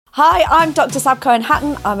Hi, I'm Dr. Sab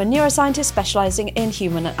Cohen-Hatton. I'm a neuroscientist specialising in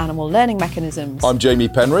human and animal learning mechanisms. I'm Jamie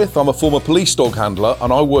Penrith. I'm a former police dog handler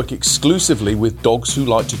and I work exclusively with dogs who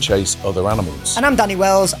like to chase other animals. And I'm Danny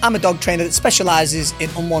Wells. I'm a dog trainer that specialises in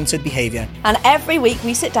unwanted behaviour. And every week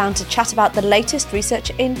we sit down to chat about the latest research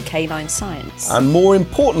in canine science. And more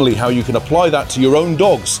importantly, how you can apply that to your own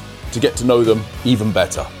dogs to get to know them even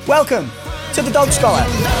better. Welcome to the Dog Scholar.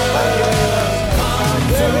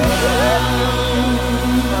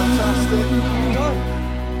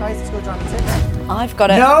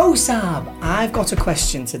 No, Sab, I've got a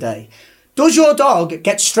question today. Does your dog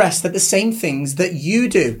get stressed at the same things that you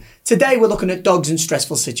do? Today we're looking at dogs in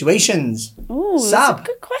stressful situations. Ooh, Sab. that's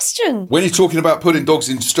a good question. When you're talking about putting dogs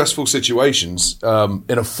in stressful situations,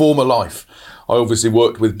 in a former life, I obviously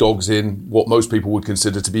worked with dogs in what most people would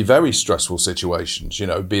consider to be very stressful situations, you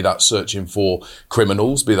know, be that searching for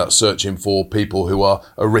criminals, be that searching for people who are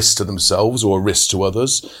a risk to themselves or a risk to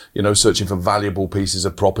others, you know, searching for valuable pieces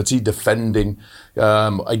of property, defending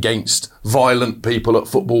against violent people at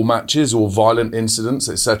football matches or violent incidents,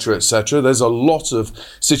 etc., etc. There's a lot of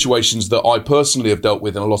situations that I personally have dealt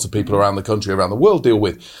with and a lot of people around the country, around the world deal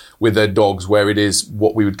with their dogs where it is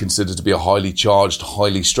what we would consider to be a highly charged,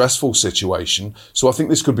 highly stressful situation. So I think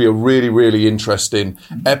this could be a really, really interesting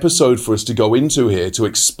episode for us to go into here to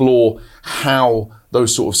explore how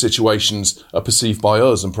those sort of situations are perceived by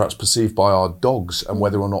us and perhaps perceived by our dogs and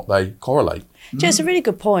whether or not they correlate. Yeah, it's a really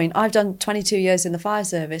good point. I've done 22 years in the fire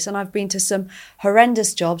service and I've been to some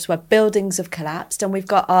horrendous jobs where buildings have collapsed, and we've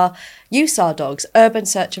got our USAR dogs, urban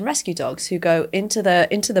search and rescue dogs, who go into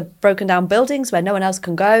the broken down buildings where no one else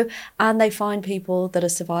can go, and they find people that are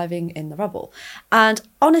surviving in the rubble. And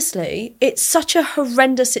honestly, it's such a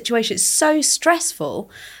horrendous situation. It's so stressful,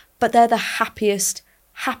 but they're the happiest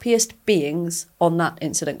beings on that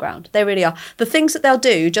incident ground. They really are. The things that they'll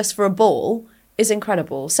do just for a ball is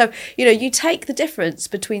incredible. So, you know, you take the difference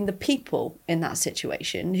between the people in that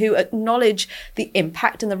situation who acknowledge the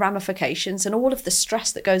impact and the ramifications and all of the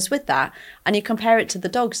stress that goes with that, and you compare it to the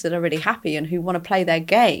dogs that are really happy and who want to play their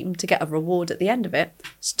game to get a reward at the end of it.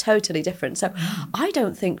 It's totally different. So I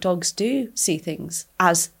don't think dogs do see things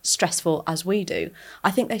as stressful as we do. I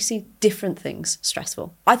think they see different things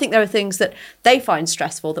stressful. I think there are things that they find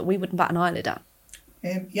stressful that we wouldn't bat an eyelid at.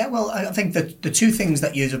 I think that the two things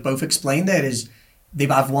that you have both explained there is they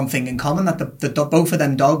have one thing in common, that the both of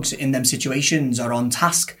them dogs in them situations are on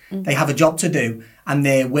task. Mm-hmm. They have a job to do and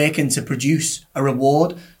they're working to produce a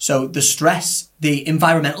reward. So the stress, the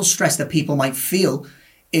environmental stress that people might feel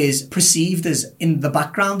is perceived as in the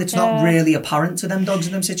background. It's not really apparent to them dogs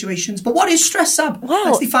in them situations. But what is stress, Sab? Well,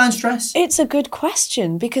 let's define stress. It's a good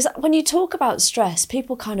question, because when you talk about stress,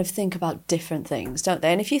 people kind of think about different things, don't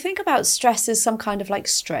they? And if you think about stress as some kind of like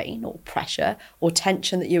strain or pressure or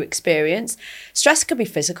tension that you experience, stress could be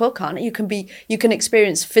physical, can't it? You can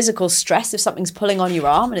experience physical stress if something's pulling on your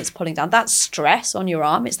arm and it's pulling down. That's stress on your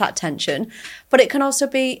arm, it's that tension. But it can also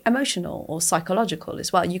be emotional or psychological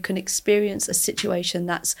as well. You can experience a situation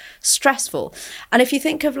that's stressful. And if you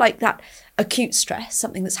think of like that acute stress,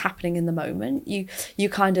 something that's happening in the moment, you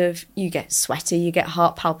get sweaty, you get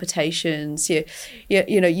heart palpitations,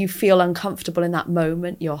 you feel uncomfortable in that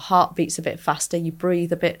moment, your heart beats a bit faster, you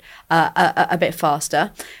breathe a bit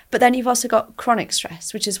faster. But then you've also got chronic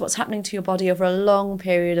stress, which is what's happening to your body over a long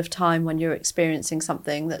period of time when you're experiencing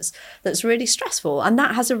something that's really stressful, and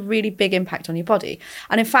that has a really big impact on your body.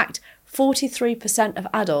 And in fact, 43% of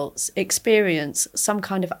adults experience some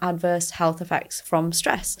kind of adverse health effects from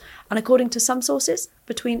stress. And according to some sources,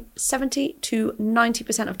 between 70 to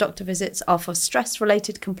 90% of doctor visits are for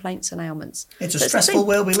stress-related complaints and ailments. It's a stressful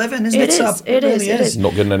world we live in, isn't it? It is.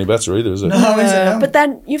 Not getting any better either, is it? No, is it? No. But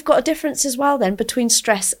then you've got a difference as well then between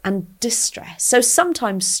stress and distress. So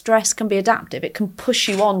sometimes stress can be adaptive. It can push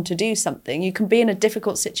you on to do something. You can be in a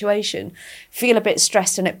difficult situation, feel a bit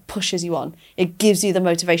stressed, and it pushes you on. It gives you the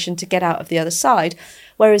motivation to get out of the other side.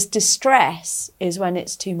 Whereas distress is when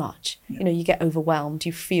it's too much. Yeah. You know, you get overwhelmed,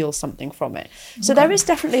 you feel something from it. So there is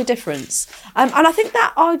definitely a difference. And I think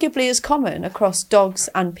that arguably is common across dogs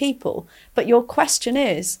and people. But your question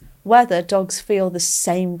is whether dogs feel the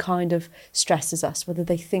same kind of stress as us, whether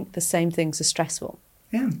they think the same things are stressful.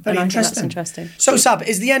 Yeah, very interesting. That's interesting. So, Sab,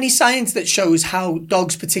 is there any science that shows how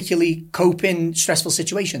dogs particularly cope in stressful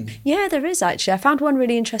situations? Yeah, there is actually. I found one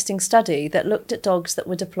really interesting study that looked at dogs that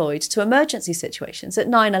were deployed to emergency situations at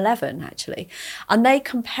 9/11, actually. And they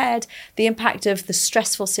compared the impact of the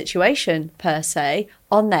stressful situation, per se,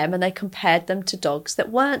 on them, and they compared them to dogs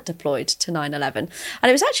that weren't deployed to 9/11. And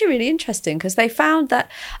it was actually really interesting because they found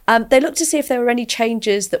that they looked to see if there were any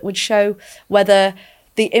changes that would show whether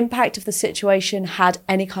the impact of the situation had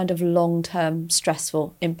any kind of long-term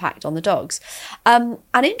stressful impact on the dogs. And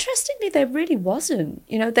interestingly, there really wasn't.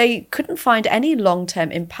 You know, they couldn't find any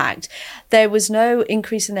long-term impact. There was no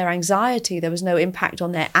increase in their anxiety. There was no impact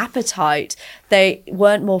on their appetite. They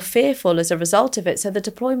weren't more fearful as a result of it. So the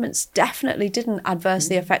deployments definitely didn't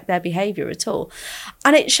adversely affect their behaviour at all.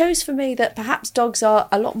 And it shows for me that perhaps dogs are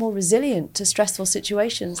a lot more resilient to stressful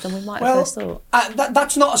situations than we might have first thought.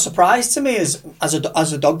 That's not a surprise to me as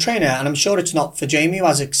a dog trainer, and I'm sure it's not for Jamie, who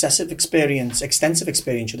has extensive experience,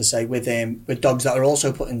 should I say, with dogs that are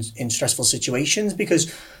also put in stressful situations.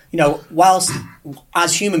 Because, you know, whilst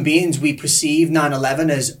as human beings we perceive 9/11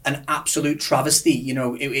 as an absolute travesty, you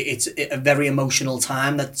know, it's a very emotional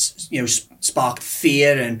time that's, you know, sparked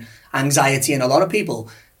fear and anxiety in a lot of people.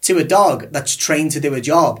 To a dog that's trained to do a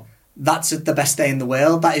job, that's the best day in the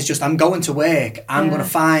world. That is just, I'm going to work, I'm going to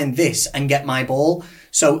find this and get my ball.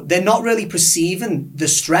 So they're not really perceiving the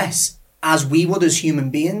stress as we would as human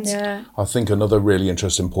beings. Yeah. I think another really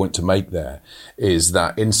interesting point to make there is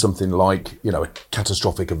that in something like, you know, a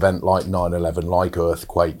catastrophic event like 9/11, like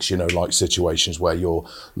earthquakes, you know, like situations where you're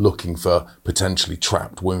looking for potentially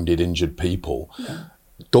trapped, wounded, injured people,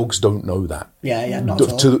 dogs don't know that. Not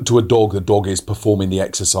at all. To a dog, the dog is performing the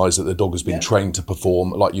exercise that the dog has been trained to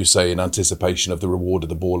perform, like you say, in anticipation of the reward of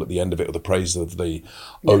the ball at the end of it, or the praise of the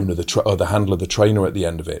owner, or the handler, the trainer at the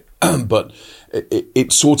end of it. But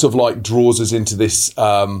it sort of like draws us into this,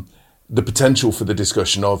 the potential for the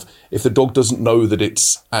discussion of, if the dog doesn't know that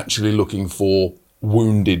it's actually looking for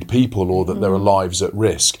wounded people or that there are lives at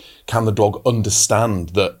risk, can the dog understand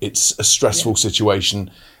that it's a stressful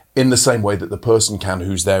situation in the same way that the person can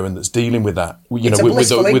who's there and that's dealing with that? You It's know, a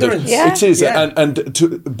blissful ignorance. It is, Yeah.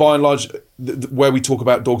 and by and large, where we talk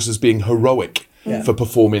about dogs as being heroic for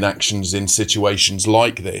performing actions in situations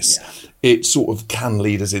like this, it sort of can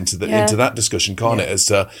lead us into that discussion, can't it?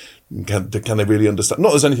 As can they really understand? Not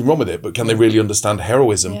that there's anything wrong with it, but can they really understand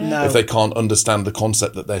heroism if they can't understand the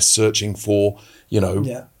concept that they're searching for, you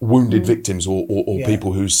know, wounded victims or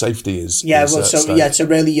people whose safety is so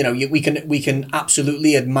really, you know, we can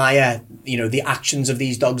absolutely admire, you know, the actions of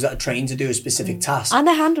these dogs that are trained to do a specific task, And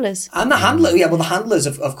the handlers. the handlers,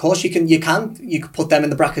 of course, you can put them in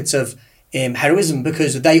the brackets of heroism,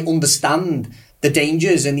 because they understand the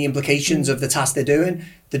dangers and the implications of the task they're doing.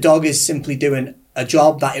 The dog is simply doing a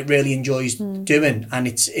job that it really enjoys doing, and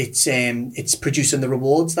it's producing the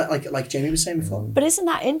rewards that, like Jamie was saying before. But isn't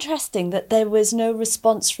that interesting that there was no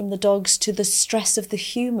response from the dogs to the stress of the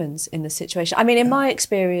humans in the situation? I mean, in my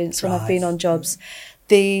experience, when I've been on jobs,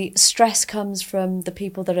 the stress comes from the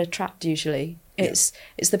people that are trapped usually. It's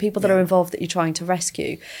the people that are involved that you're trying to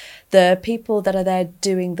rescue. The people that are there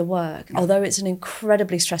doing the work, although it's an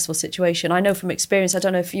incredibly stressful situation. I know from experience, I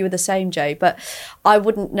don't know if you were the same, Jay, but I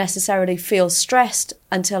wouldn't necessarily feel stressed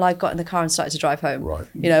until I got in the car and started to drive home. Right.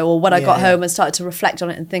 You know, or when I got home and started to reflect on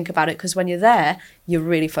it and think about it, because when you're there, you're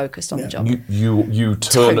really focused on the job. You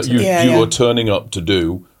are turning up to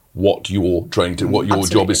do what you're trained to, what your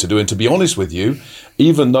job is to do. And to be honest with you,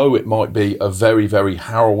 even though it might be a very, very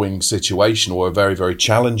harrowing situation or a very, very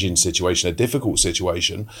challenging situation, a difficult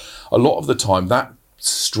situation, a lot of the time that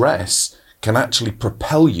stress can actually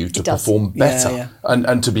propel you to perform better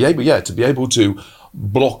and to be able to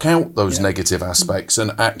block out those negative aspects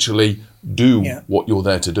and actually do what you're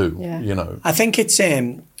there to do. You know, I think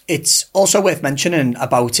it's also worth mentioning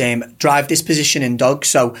about drive disposition in dogs.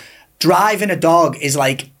 So drive in a dog is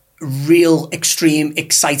like real extreme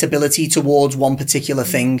excitability towards one particular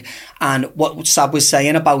thing. And what Sab was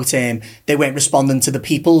saying about they weren't responding to the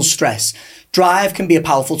people's stress. Drive can be a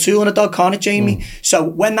powerful tool in a dog, can't it, Jamie? So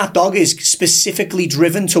when that dog is specifically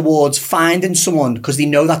driven towards finding someone because they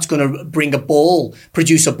know that's going to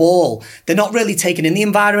produce a ball, they're not really taking in the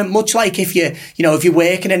environment. Much like if you're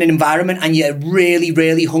working in an environment and you're really,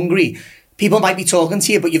 really hungry, people might be talking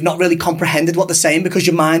to you, but you've not really comprehended what they're saying because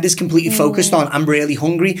your mind is completely focused on, I'm really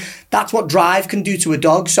hungry. That's what drive can do to a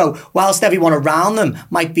dog. So whilst everyone around them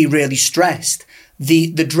might be really stressed,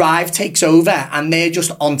 the drive takes over and they're just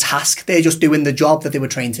on task. They're just doing the job that they were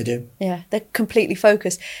trained to do. Yeah, they're completely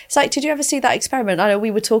focused. It's like, did you ever see that experiment? I know we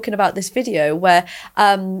were talking about this video where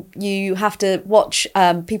you have to watch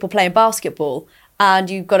people playing basketball and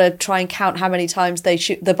you've got to try and count how many times they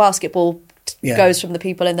shoot the basketball goes from the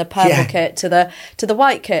people in the purple kit to the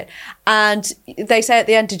white kit, and they say at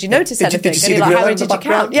the end, "Did you notice anything?" Did you see and the you're like, "How gorilla many in did the you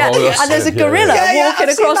count?" background? And there's a gorilla walking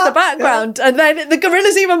across the background, and then the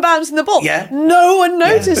gorilla's even bouncing the ball. Yeah. No one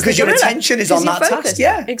noticed because the your gorilla, attention is on that task.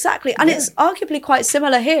 Yeah, exactly. And it's arguably quite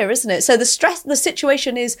similar here, isn't it? So the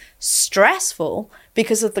situation is stressful,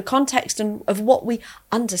 because of the context and of what we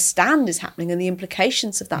understand is happening and the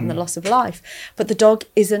implications of that and the loss of life. But the dog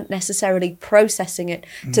isn't necessarily processing it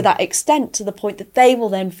to that extent, to the point that they will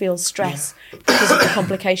then feel stress because of the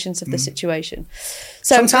complications of the situation.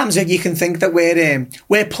 So sometimes you can think that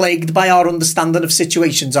we're plagued by our understanding of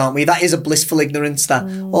situations, aren't we? That is a blissful ignorance that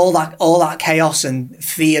all that chaos and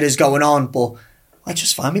fear is going on, but I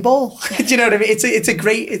just find me ball. Do you know what I mean? It's a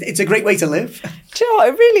great way to live. Do you know what?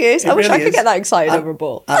 It really is. I wish really I could is. get that excited over a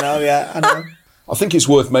ball. I know, yeah, I know. I think it's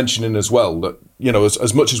worth mentioning as well that, you know,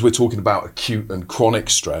 as much as we're talking about acute and chronic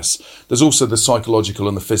stress, there's also the psychological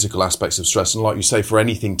and the physical aspects of stress. And like you say, for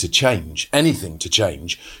anything to change,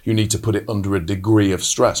 you need to put it under a degree of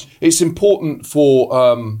stress. It's important for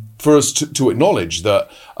us to acknowledge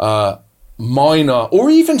that minor or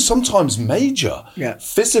even sometimes major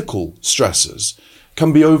physical stresses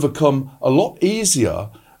can be overcome a lot easier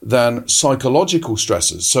than psychological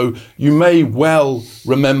stresses. So you may well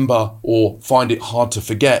remember or find it hard to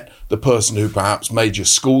forget the person who perhaps made your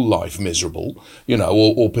school life miserable, you know,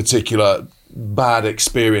 or particular bad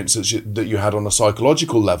experiences that you had on a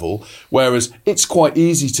psychological level, whereas it's quite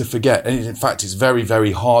easy to forget. And in fact, it's very,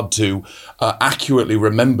 very hard to accurately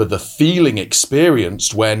remember the feeling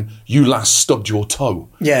experienced when you last stubbed your toe,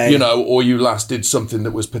 you know, or you last did something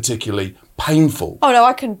that was particularly painful. Oh no,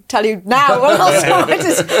 I can tell you now.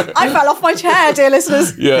 I fell off my chair, dear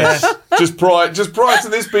listeners. Yes, just prior to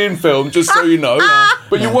this being filmed, just so you know.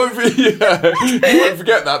 But you won't forget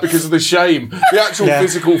that because of the shame. The actual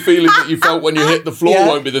physical feeling that you felt when you hit the floor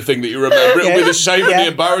won't be the thing that you remember. It'll be the shame and the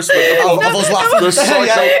embarrassment of us laughing.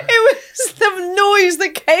 It was the noise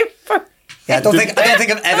that came from. Yeah, I don't think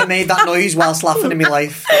I've ever made that noise whilst laughing in my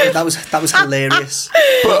life. That was hilarious.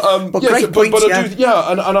 But great point.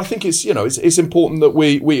 And I think it's, you know, it's important that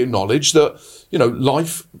we acknowledge that, you know,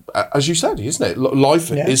 life, as you said, isn't it?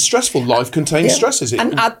 Life is stressful. Life contains stresses.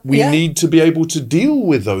 We need to be able to deal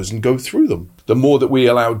with those and go through them. The more that we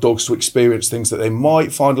allow dogs to experience things that they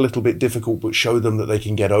might find a little bit difficult, but show them that they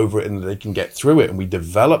can get over it and that they can get through it, and we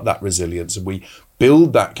develop that resilience and we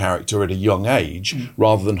build that character at a young age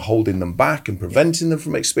rather than holding them back and preventing them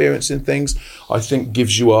from experiencing things, I think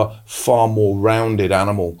gives you a far more rounded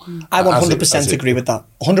animal. I 100% agree with that.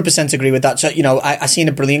 100% agree with that. So, you know, I seen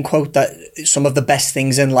a brilliant quote that some of the best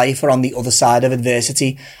things in life are on the other side of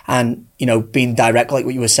adversity. And, you know, being direct, like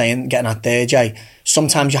what you were saying, getting at there, Jay,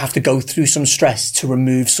 sometimes you have to go through some stress to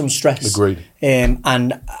remove some stress. Agreed.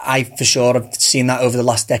 And I, for sure, have seen that over the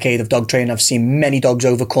last decade of dog training. I've seen many dogs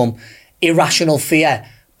overcome irrational fear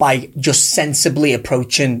by just sensibly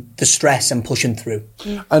approaching the stress and pushing through.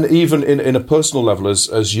 And even in a personal level,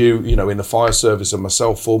 as you know, in the fire service and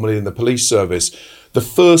myself formerly in the police service, the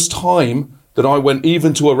first time that I went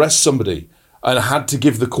even to arrest somebody and had to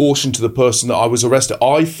give the caution to the person that I was arrested,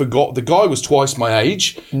 I forgot the guy was twice my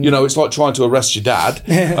age. You know, it's like trying to arrest your dad.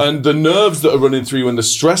 And the nerves that are running through you and the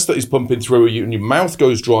stress that is pumping through you, and your mouth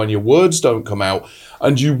goes dry and your words don't come out.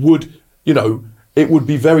 And you would, you know, it would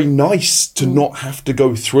be very nice to not have to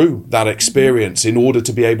go through that experience in order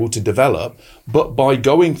to be able to develop. But by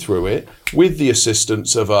going through it with the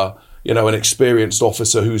assistance of an experienced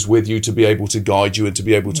officer who's with you to be able to guide you and to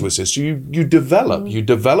be able to assist you, you develop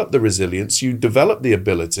the resilience, you develop the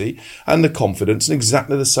ability and the confidence in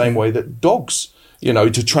exactly the same way that dogs, you know,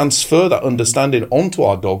 to transfer that understanding onto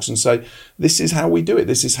our dogs and say, this is how we do it.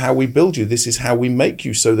 This is how we build you. This is how we make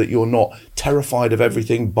you so that you're not terrified of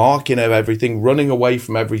everything, barking at everything, running away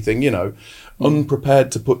from everything, you know,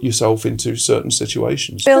 unprepared to put yourself into certain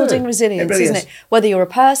situations. Building resilience, really isn't it? Whether you're a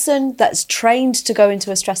person that's trained to go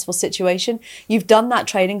into a stressful situation, you've done that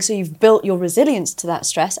training, so you've built your resilience to that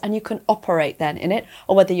stress and you can operate then in it.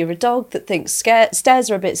 Or whether you're a dog that thinks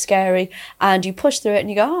stairs are a bit scary and you push through it and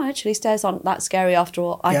you go, oh, actually stairs aren't that scary after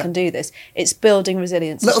all, I can do this. It's building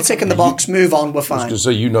resilience. Little tick in the box, move on, we're fine. I was going to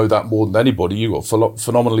say, you know that more than anybody. You've got a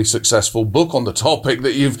phenomenally successful book on the topic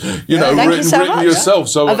that you've written yourself.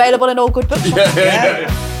 So available in all good books. Yeah.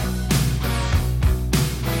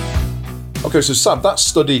 Okay, so Sab, that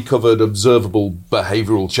study covered observable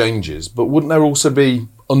behavioural changes, but wouldn't there also be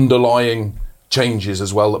underlying changes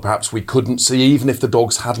as well that perhaps we couldn't see, even if the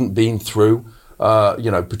dogs hadn't been through,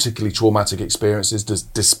 particularly traumatic experiences,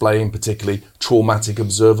 displaying particularly traumatic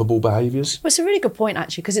observable behaviours? Well, it's a really good point,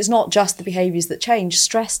 actually, because it's not just the behaviours that change.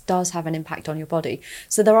 Stress does have an impact on your body.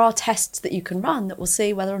 So there are tests that you can run that will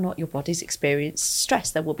see whether or not your body's experienced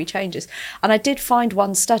stress. There will be changes. And I did find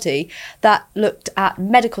one study that looked at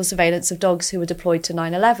medical surveillance of dogs who were deployed to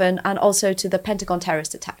 9/11 and also to the Pentagon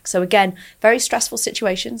terrorist attack. So again, very stressful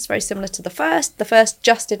situations, very similar to the first. The first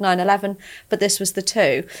just did 9/11, but this was the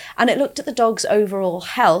two. And it looked at the dogs overall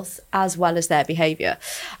health as well as their behaviour.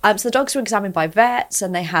 So the dogs were examined by vets,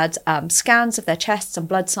 and they had scans of their chests and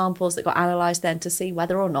blood samples that got analysed then to see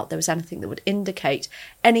whether or not there was anything that would indicate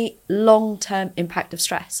any long-term impact of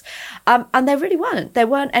stress. And there really weren't. There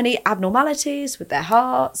weren't any abnormalities with their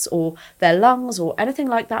hearts or their lungs or anything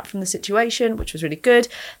like that from the situation, which was really good.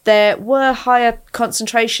 There were higher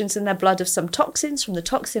concentrations in their blood of some toxins from the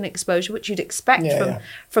toxin exposure, which you'd expect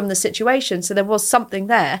from the situation. So there was something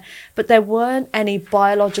there, but there weren't any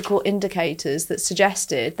biological indicators that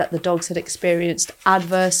suggested that the dogs had experienced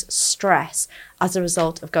adverse stress as a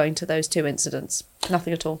result of going to those 2 incidents.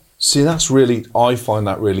 Nothing at all. See, I find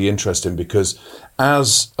that really interesting, because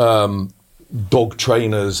as dog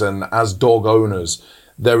trainers and as dog owners,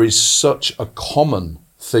 there is such a common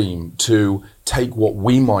theme to take what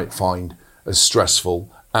we might find as stressful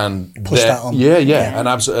and push that on. And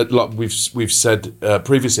absolutely, like we've said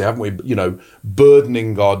previously, haven't we? You know,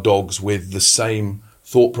 burdening our dogs with the same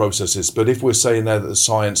thought processes. But if we're saying there that the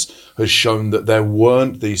science has shown that there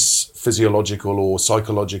weren't these physiological or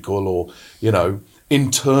psychological or, you know,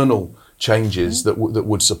 internal changes that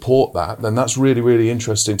would support that, then that's really, really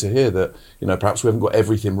interesting to hear that, you know, perhaps we haven't got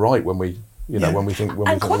everything right when we, you know, when we think...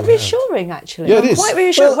 And quite reassuring, actually. Yeah, it is. Quite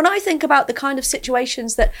reassuring. When I think about the kind of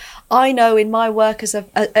situations that I know in my work as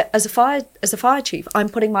a fire chief, I'm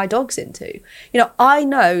putting my dogs into, you know, I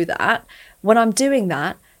know that when I'm doing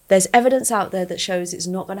that, there's evidence out there that shows it's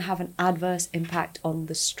not going to have an adverse impact on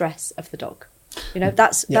the stress of the dog. You know,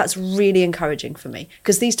 that's really encouraging for me,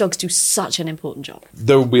 because these dogs do such an important job.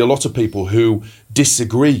 There will be a lot of people who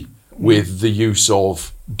disagree with the use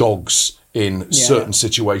of dogs in certain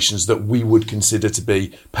situations that we would consider to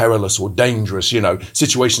be perilous or dangerous, you know,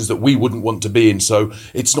 situations that we wouldn't want to be in. So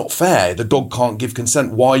it's not fair. The dog can't give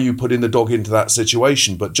consent. Why are you putting the dog into that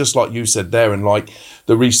situation? But just like you said there, and like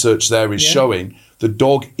the research there is showing, the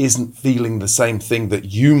dog isn't feeling the same thing that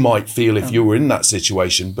you might feel if you were in that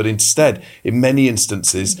situation. But instead, in many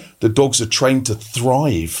instances, the dogs are trained to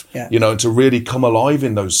thrive, you know, and to really come alive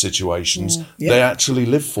in those situations. They actually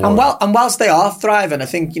live for it. And whilst they are thriving, I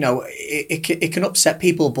think, you know, it can upset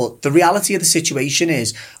people. But the reality of the situation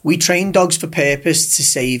is we train dogs for purpose to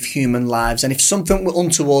save human lives. And if something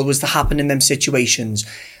untoward was to happen in them situations,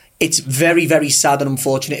 it's very, very sad and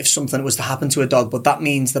unfortunate if something was to happen to a dog, but that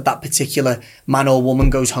means that particular man or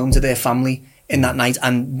woman goes home to their family in that night.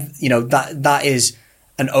 And, you know, that is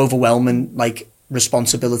an overwhelming, like,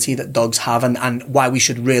 responsibility that dogs have, and why we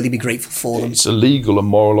should really be grateful for them. It's a legal and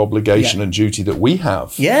moral obligation and duty that we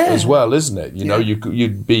have as well, isn't it? You know,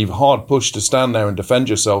 you'd be hard pushed to stand there and defend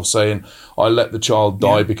yourself saying, I let the child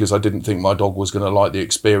die because I didn't think my dog was going to like the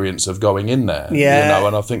experience of going in there. You know,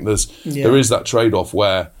 and I think there is that trade-off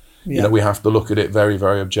where, you know, we have to look at it very,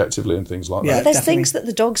 very objectively and things like that. But there's things that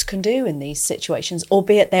the dogs can do in these situations,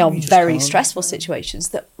 albeit they are very stressful situations,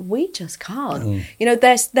 that we just can't. You know,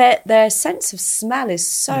 their sense of smell is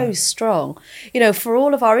so strong. You know, for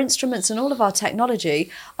all of our instruments and all of our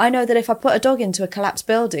technology, I know that if I put a dog into a collapsed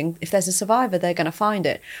building, if there's a survivor, they're going to find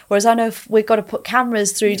it. Whereas I know if we've got to put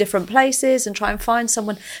cameras through different places and try and find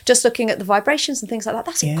someone just looking at the vibrations and things like that,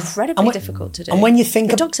 that's incredibly difficult to do. And when you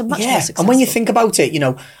think the dogs are much more successful. And when you think about it, you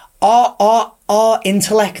know, our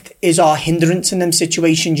intellect is our hindrance in them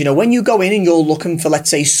situations. You know, when you go in and you're looking for,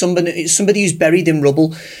 let's say, somebody who's buried in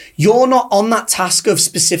rubble, you're not on that task of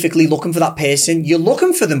specifically looking for that person. You're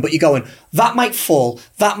looking for them, but you're going, that might fall,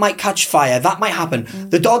 that might catch fire, that might happen.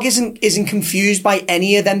 The dog isn't confused by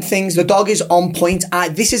any of them things. The dog is on point.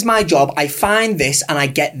 This is my job. I find this and I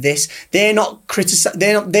get this. They're not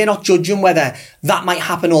they're not judging whether that might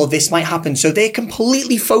happen or this might happen. So they're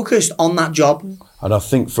completely focused on that job. And I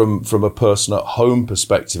think from a person at home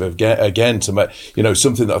perspective, again, to make, you know,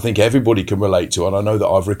 something that I think everybody can relate to, and I know that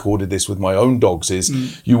I've recorded this with my own dogs,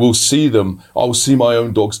 is you will see them, I'll see my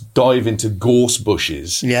own dogs dive into gorse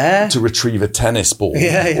bushes to retrieve a tennis ball.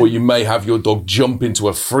 Or you may have your dog jump into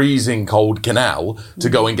a freezing cold canal to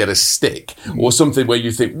go and get a stick, or something where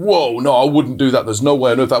you think, whoa, no, I wouldn't do that. There's no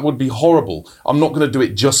way on earth. That would be horrible. I'm not going to do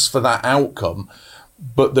it just for that outcome.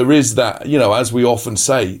 But there is that, you know, as we often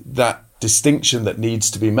say, that distinction that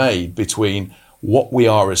needs to be made between what we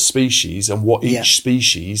are as species and what each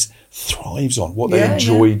species thrives on, what they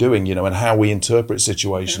enjoy doing, you know, and how we interpret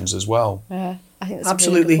situations as well. Yeah, I think that's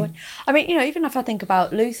absolutely. A really good point. I mean, you know, even if I think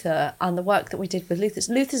about Luther and the work that we did with Luther,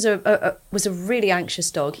 Luther was a really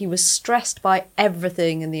anxious dog. He was stressed by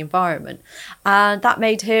everything in the environment, and that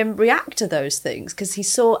made him react to those things because he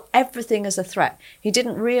saw everything as a threat. He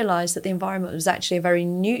didn't realise that the environment was actually a very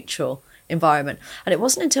neutral environment. And it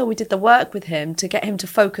wasn't until we did the work with him to get him to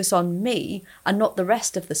focus on me and not the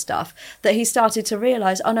rest of the stuff that he started to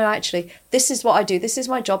realise, oh no, actually, this is what I do. This is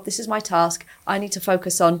my job. This is my task. I need to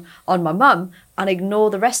focus on my mum and ignore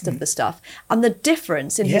the rest of the stuff. And the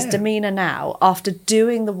difference in his demeanour now, after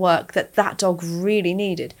doing the work that dog really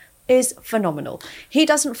needed, is phenomenal. He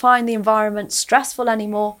doesn't find the environment stressful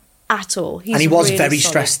anymore at all. And he was really very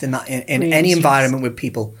stressed in really any environment with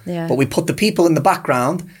people. Yeah. But we put the people in the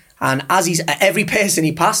background, and as every person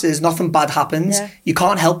he passes, nothing bad happens. Yeah. You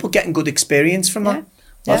can't help but getting good experience from that.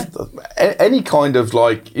 Yeah. Any kind of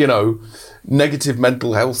negative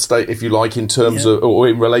mental health state, if you like, in terms of or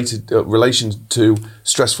in relation to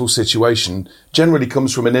stressful situation, generally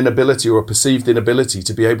comes from an inability or a perceived inability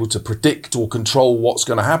to be able to predict or control what's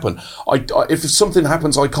going to happen. If something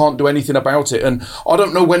happens, I can't do anything about it, and I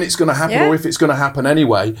don't know when it's going to happen or if it's going to happen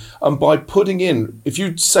anyway. And by putting in, if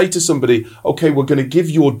you say to somebody, okay, we're going to give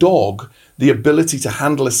your dog the ability to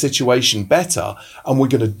handle a situation better, and we're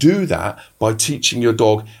going to do that by teaching your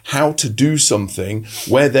dog how to do something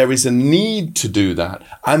where there is a need to do that,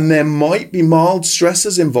 and there might be mild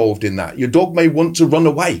stressors involved in that. Your dog may want to run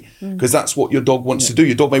away because that's what your dog wants to do.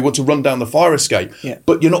 Your dog may want to run down the fire escape,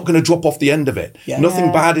 but you're not going to drop off the end of it.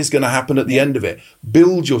 Nothing bad is going to happen at the end of it.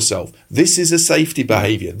 Build yourself. This is a safety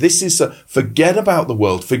behavior. This is forget about the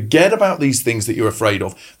world. Forget about these things that you're afraid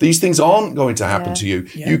of. These things aren't going to happen to you.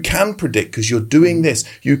 You can predict because you're doing this.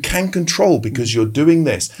 You can control because you're doing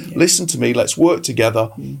this. Listen to me. Let's work together.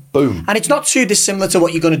 Boom. And it's not too dissimilar to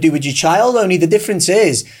what you're going to do with your child. Only the difference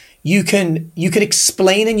is you can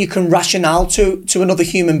explain and you can rationale to another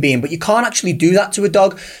human being, but you can't actually do that to a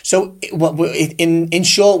dog. So in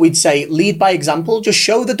short, we'd say lead by example. Just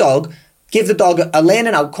show the dog, give the dog a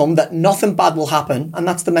learning outcome that nothing bad will happen, and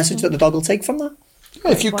that's the message that the dog will take from that.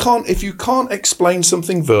 If you can't explain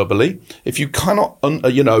something verbally, if you cannot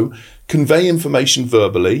convey information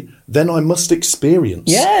verbally, then I must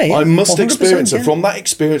experience. I must experience, and from that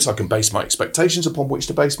experience, I can base my expectations upon which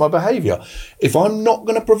to base my behaviour. If I'm not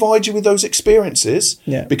going to provide you with those experiences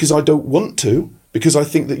because I don't want to, because I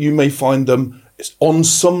think that you may find them on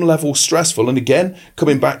some level stressful, and again,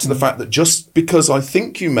 coming back to the fact that just because I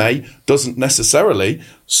think you may doesn't necessarily,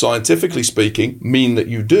 scientifically speaking, mean that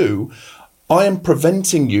you do. I am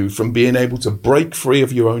preventing you from being able to break free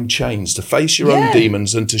of your own chains, to face your own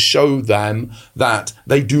demons, and to show them that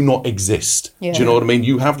they do not exist. Do you know what I mean?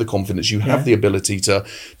 You have the confidence, you have the ability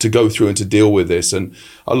to go through and to deal with this. And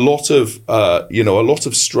a lot of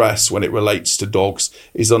stress when it relates to dogs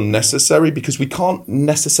is unnecessary, because we can't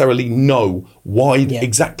necessarily know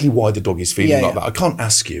exactly why the dog is feeling like that. I can't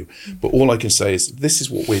ask you, but all I can say is this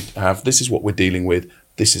is what we have, this is what we're dealing with.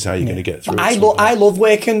 This is how you're going to get through it. I love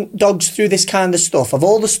working dogs through this kind of stuff. Of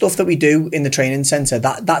all the stuff that we do in the training centre,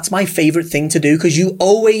 that's my favourite thing to do, because you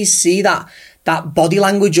always see that body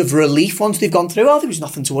language of relief once they've gone through. Oh, there was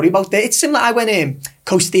nothing to worry about there. It's similar. I went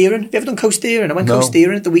coast steering. Have you ever done coast steering? I went coast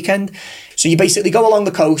steering at the weekend. So you basically go along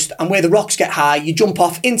the coast, and where the rocks get high, you jump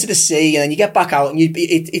off into the sea, and then you get back out.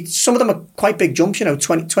 And some of them are quite big jumps,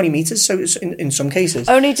 20 metres. So in some cases,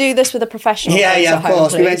 only do this with a professional. Yeah, of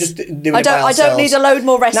course. We weren't just doing it by ourselves. I don't need a load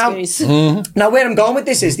more rescues. Now where I'm going with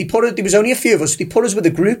this is there was only a few of us. They put us with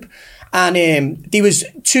a group. And there was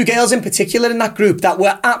two girls in particular in that group that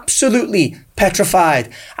were absolutely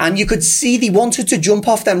petrified. And you could see they wanted to jump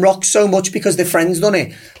off them rocks so much because their friends done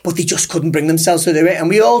it, but they just couldn't bring themselves to do it. And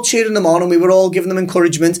we were all cheering them on, and we were all giving them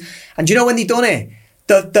encouragement. And when they done it,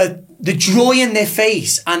 the joy in their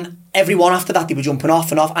face, and everyone after that, they were jumping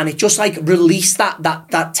off, and it just released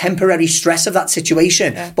that temporary stress of that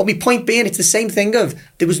situation. But my point being, it's the same thing of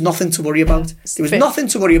there was nothing to worry about. There was nothing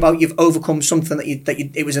to worry about. You've overcome something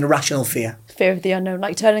it was an irrational fear. Fear of the unknown,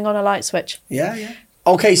 like turning on a light switch. Yeah.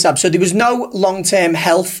 Okay, Sab, so there was no long-term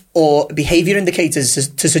health or behaviour indicators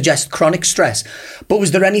to suggest chronic stress, but was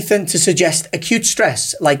there anything to suggest acute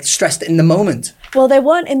stress, like stressed in the moment? Well, they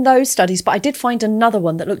weren't in those studies, but I did find another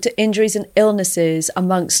one that looked at injuries and illnesses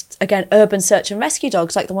amongst, again, urban search and rescue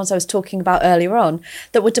dogs, like the ones I was talking about earlier on,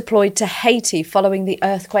 that were deployed to Haiti following the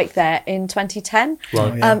earthquake there in 2010.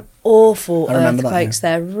 Right. Awful earthquakes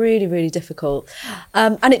there, really, really difficult.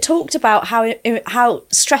 And it talked about how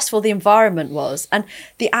stressful the environment was. And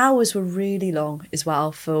the hours were really long as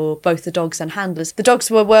well for both the dogs and handlers. The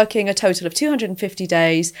dogs were working a total of 250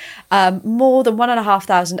 days, more than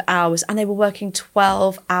 1,500 hours, and they were working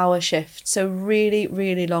 12-hour shifts. So really,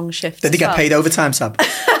 really long shifts. Did they get paid overtime, Sab?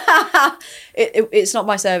 It's not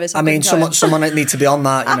my service. I mean, someone needs to be on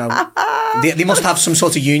that, They must have some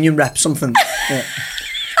sort of union rep, something. Yeah.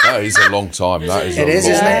 That is a long time. That is. It is,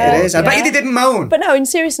 isn't it? It is. I bet you they didn't moan. But no, in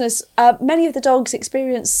seriousness, many of the dogs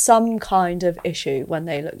experienced some kind of issue when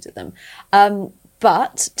they looked at them.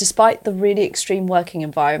 But despite the really extreme working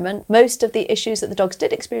environment, most of the issues that the dogs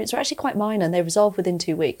did experience were actually quite minor, and they resolved within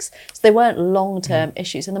 2 weeks. So they weren't long-term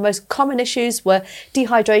issues. And the most common issues were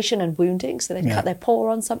dehydration and wounding. So they'd cut their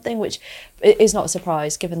paw on something, which is not a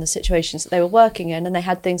surprise given the situations that they were working in. And they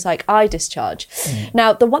had things like eye discharge.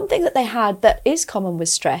 Now, the one thing that they had that is common with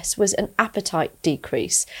stress was an appetite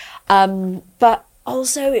decrease. But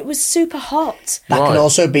also, it was super hot. That can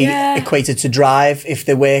also be equated to drive. If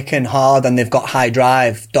they're working hard and they've got high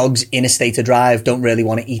drive, dogs in a state of drive don't really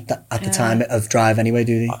want to eat that at the time of drive anyway,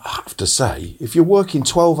 do they? I have to say, if you're working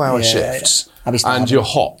 12-hour shifts and you're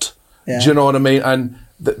hot, do you know what I mean? And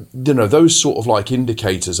those sort of like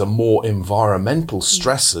indicators are more environmental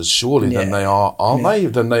stressors, surely, than they are, aren't they?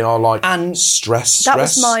 Than they are like stress. That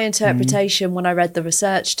was my interpretation when I read the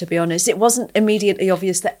research, to be honest. It wasn't immediately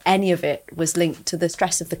obvious that any of it was linked to the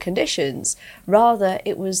stress of the conditions. Rather,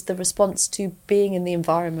 it was the response to being in the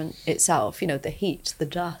environment itself, the heat, the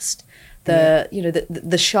dust,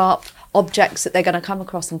 the sharp objects that they're going to come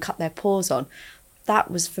across and cut their paws on.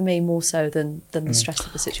 That was for me more so than the stress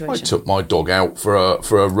of the situation. I took my dog out for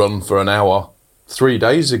a run for an hour 3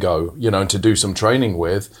 days ago, to do some training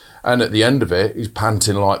with, and at the end of it, he's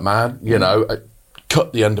panting like mad. I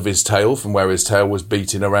cut the end of his tail from where his tail was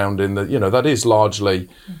beating around in the. That is largely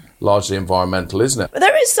environmental, isn't it? But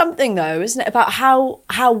there is something, though, isn't it, about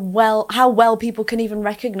how well people can even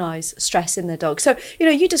recognise stress in their dogs. So,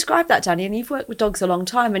 you described that, Danny, and you've worked with dogs a long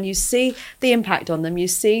time, and you see the impact on them. You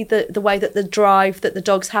see the way that the drive that the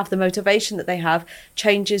dogs have, the motivation that they have,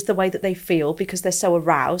 changes the way that they feel because they're so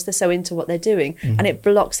aroused, they're so into what they're doing, and it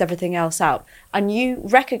blocks everything else out. And you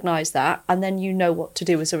recognise that, and then you know what to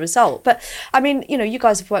do as a result. But, I mean, you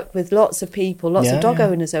guys have worked with lots of people, lots of dog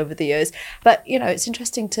owners over the years. But, it's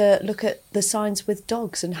interesting to look at the signs with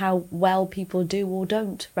dogs and how well people do or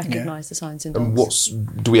don't recognise the signs in dogs.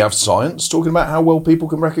 And do we have science talking about how well people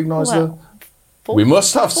can recognise we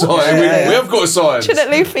must have science. We have got science.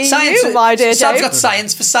 Fortunately for you, my dear Dave. Sam's got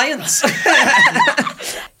science for science.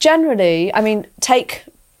 Generally, take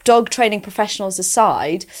dog training professionals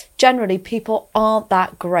aside, generally people aren't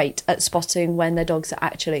that great at spotting when their dogs are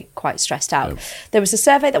actually quite stressed out. There was a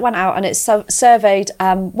survey that went out, and it surveyed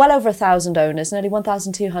well over 1,000 owners, nearly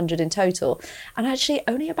 1,200 in total, and actually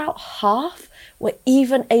only about half were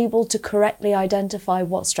even able to correctly identify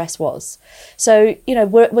what stress was. So,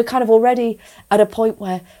 we're kind of already at a point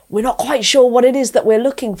where we're not quite sure what it is that we're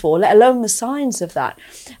looking for, let alone the signs of that.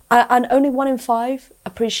 And only 1 in 5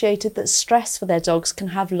 appreciated that stress for their dogs can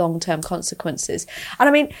have long-term consequences.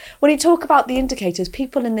 And when you talk about the indicators,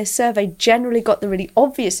 people in this survey generally got the really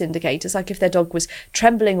obvious indicators, like if their dog was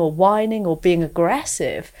trembling or whining or being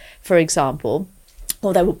aggressive, for example,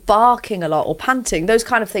 or they were barking a lot or panting, those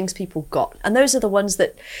kind of things people got. And those are the ones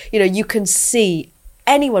that, you can see.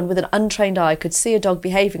 Anyone with an untrained eye could see a dog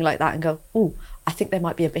behaving like that and go, "Ooh, I think they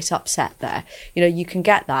might be a bit upset there." You can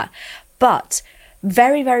get that. But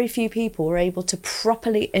very, very few people were able to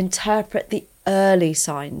properly interpret the early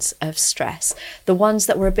signs of stress, the ones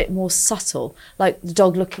that were a bit more subtle, like the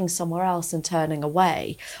dog looking somewhere else and turning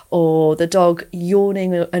away, or the dog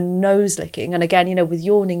yawning and nose licking. And again, with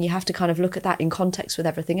yawning, you have to kind of look at that in context with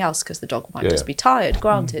everything else, because the dog might just be tired,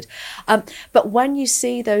 granted. But when you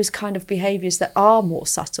see those kind of behaviours that are more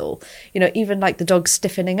subtle, even like the dog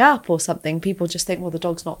stiffening up or something, people just think, well, the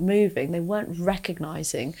dog's not moving. They weren't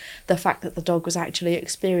recognising the fact that the dog was actually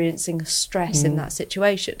experiencing stress in that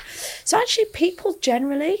situation. So actually, people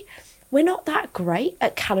generally, we're not that great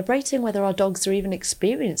at calibrating whether our dogs are even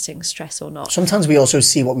experiencing stress or not. Sometimes we also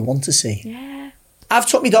see what we want to see. Yeah. I've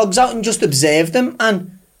took my dogs out and just observed them,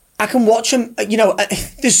 and I can watch them,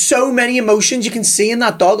 there's so many emotions you can see in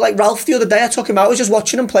that dog. Like Ralph the other day, I took him out, I was just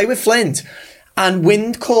watching him play with Flint, and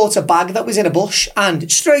wind caught a bag that was in a bush,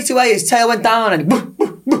 and straight away his tail went down, and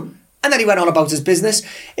and then he went on about his business.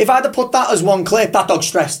 If I'd have put that as one clip, that dog's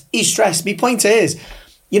stressed. He's stressed. My point is,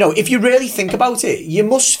 if you really think about it, you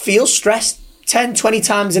must feel stressed 10, 20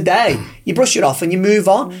 times a day. You brush it off and you move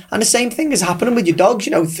on. And the same thing is happening with your dogs.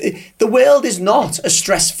 The world is not a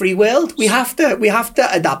stress-free world. We have to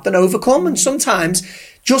adapt and overcome. And sometimes,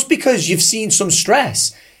 just because you've seen some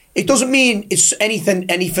stress, it doesn't mean it's anything,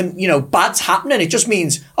 bad's happening. It just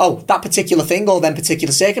means, that particular thing or them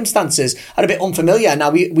particular circumstances are a bit unfamiliar.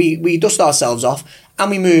 Now we dust ourselves off and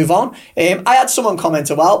we move on. I had someone comment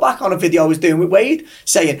a while back on a video I was doing with Wade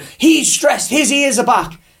saying, he's stressed, his ears are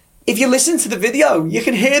back. If you listen to the video, you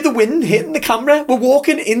can hear the wind hitting the camera. We're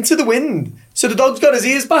walking into the wind. So the dog's got his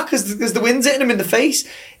ears back because the wind's hitting him in the face.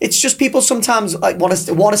 It's just people sometimes like want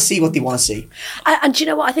to see what they want to see. And do you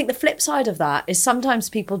know what? I think the flip side of that is sometimes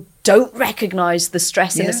people don't recognise the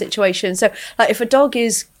stress in a situation. So, like, if a dog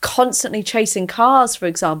is constantly chasing cars, for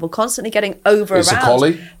example, constantly getting over It's around, a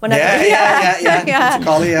collie. Yeah. It's a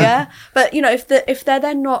collie, yeah. But you know, if they're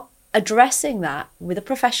then not addressing that with a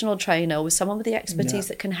professional trainer, with someone with the expertise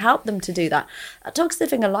that can help them to do that, that dog's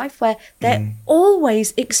living a life where they're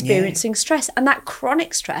always experiencing stress, and that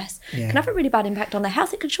chronic stress can have a really bad impact on their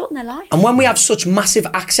health. It can shorten their life. And when we have such massive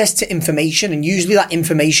access to information, and usually that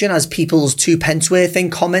information has people's 2 pence worth in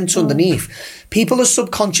comments underneath, people are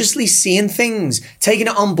subconsciously seeing things, taking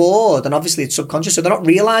it on board, and obviously it's subconscious, so they're not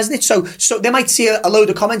realising it. So they might see a load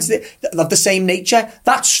of comments of the same nature.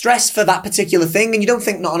 That's stress for that particular thing, and you don't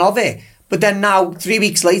think nothing of it. But then now, 3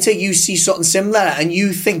 weeks later, you see something similar, and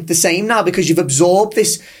you think the same now because you've absorbed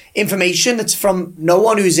this information that's from no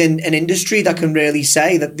one who's in an industry that can really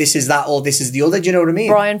say that this is that or this is the other. Do you know what I mean?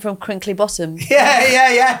 Brian from Crinkly Bottom.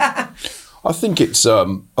 Yeah. I think it's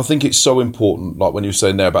so important, like when you were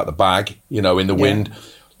saying there about the bag, in the wind.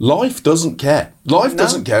 Life doesn't care. Life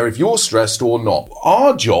doesn't care if you're stressed or not.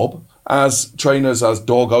 Our job as trainers, as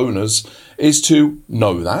dog owners, is to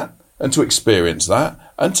know that and to experience that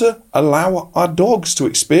and to allow our dogs to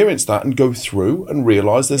experience that and go through and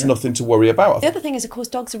realise there's nothing to worry about. The other thing is, of course,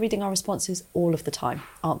 dogs are reading our responses all of the time,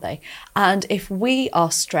 aren't they? And if we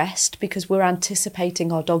are stressed because we're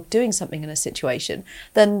anticipating our dog doing something in a situation,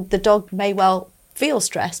 then the dog may well feel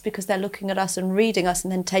stressed because they're looking at us and reading us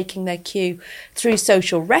and then taking their cue through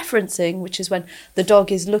social referencing, which is when the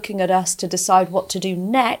dog is looking at us to decide what to do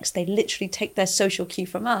next. They literally take their social cue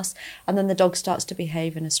from us, and then the dog starts to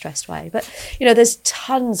behave in a stressed way. But, there's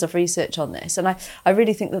tons of research on this, and I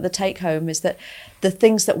really think that the take home is that the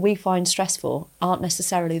things that we find stressful aren't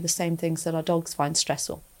necessarily the same things that our dogs find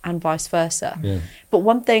stressful, and vice versa. But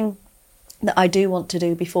one thing that I do want to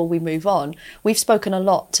do before we move on, we've spoken a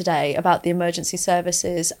lot today about the emergency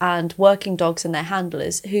services and working dogs and their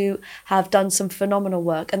handlers who have done some phenomenal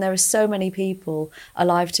work, and there are so many people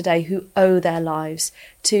alive today who owe their lives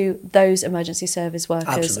to those emergency service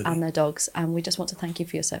workers and their dogs, and we just want to thank you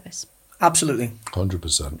for your service. Absolutely.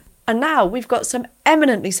 100%. And now we've got some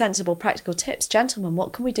eminently sensible practical tips. Gentlemen,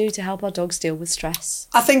 what can we do to help our dogs deal with stress?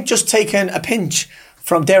 I think just taking a pinch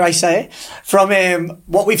from, dare I say, from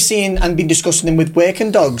what we've seen and been discussing with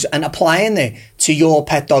working dogs and applying it to your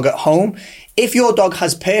pet dog at home. If your dog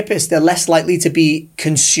has purpose, they're less likely to be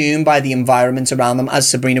consumed by the environment around them. As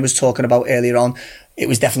Sabrina was talking about earlier on, it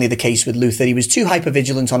was definitely the case with Luther. He was too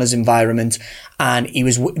hypervigilant on his environment, and he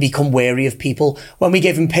was become wary of people. When we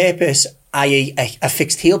gave him purpose, i.e. a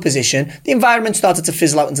fixed heel position, the environment started to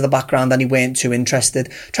fizzle out into the background and he weren't too interested.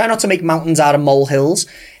 Try not to make mountains out of molehills.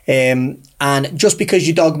 And just because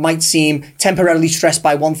your dog might seem temporarily stressed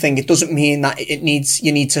by one thing, it doesn't mean that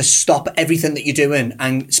you need to stop everything that you're doing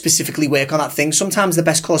and specifically work on that thing. Sometimes the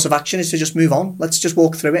best course of action is to just move on. Let's just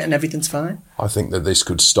walk through it and everything's fine. I think that this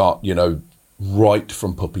could start, right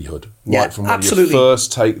from puppyhood, right from when absolutely. you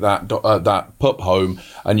first take that pup home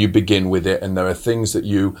and you begin with it, and there are things that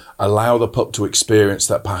you allow the pup to experience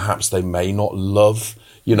that perhaps they may not love,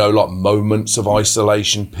 like moments of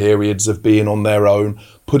isolation, periods of being on their own,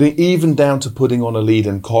 even down to putting on a lead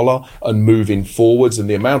and collar and moving forwards, and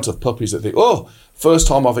the amount of puppies that think, first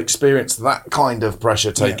time I've experienced that kind of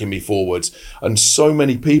pressure taking me forwards. And so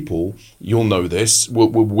many people, you'll know this,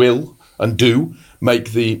 will and do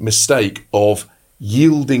make the mistake of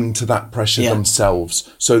yielding to that pressure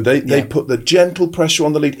themselves. So they put the gentle pressure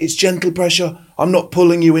on the lead. It's gentle pressure. I'm not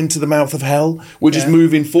pulling you into the mouth of hell. We're just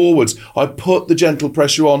moving forwards. I put the gentle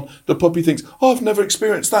pressure on. The puppy thinks, I've never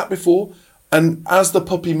experienced that before. And as the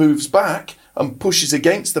puppy moves back and pushes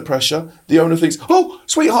against the pressure, the owner thinks,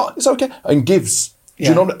 sweetheart, it's okay, and gives. Do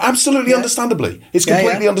you know? Absolutely understandably. It's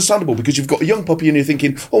completely understandable because you've got a young puppy and you're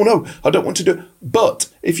thinking, oh no, I don't want to do it. But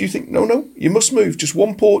if you think, no, you must move, just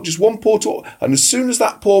one paw, and as soon as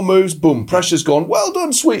that paw moves, boom, pressure's gone. Well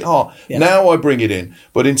done, sweetheart. Yeah. Now I bring it in.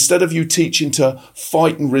 But instead of you teaching to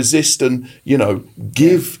fight and resist and,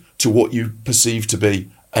 give to what you perceive to be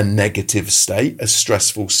a negative state, a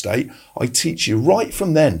stressful state, I teach you right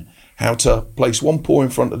from then how to place one paw in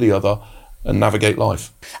front of the other and navigate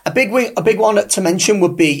life. A big one to mention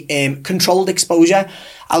would be controlled exposure.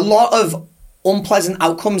 A lot of unpleasant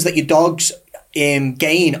outcomes that your dogs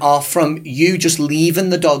gain are from you just leaving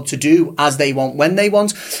the dog to do as they want when they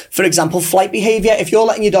want. For example, flight behaviour. If you're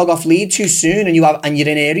letting your dog off lead too soon and you're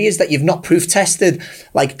in areas that you've not proof tested,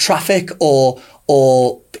 like traffic or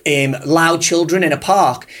loud children in a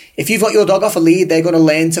park. If you've got your dog off a lead, they're going to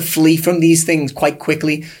learn to flee from these things quite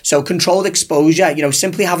quickly. So controlled exposure,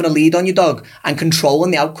 simply having a lead on your dog and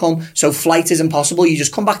controlling the outcome. So flight is impossible. You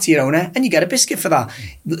just come back to your owner and you get a biscuit for that.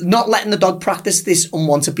 Not letting the dog practice this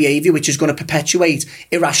unwanted behaviour, which is going to perpetuate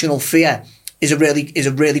irrational fear, is a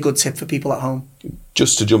really good tip for people at home.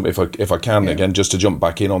 Just to jump, if I can again, just to jump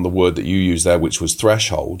back in on the word that you used there, which was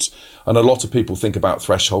thresholds. And a lot of people think about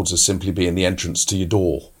thresholds as simply being the entrance to your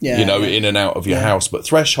door, in and out of your house. But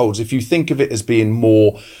thresholds, if you think of it as being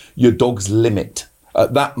more your dog's limit,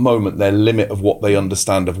 at that moment, their limit of what they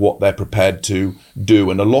understand, of what they're prepared to do.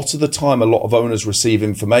 And a lot of the time, a lot of owners receive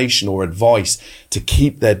information or advice to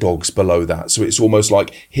keep their dogs below that. So it's almost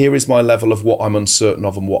like, here is my level of what I'm uncertain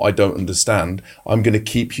of and what I don't understand. I'm going to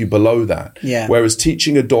keep you below that. Yeah. Whereas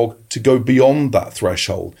teaching a dog to go beyond that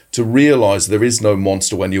threshold, to realise there is no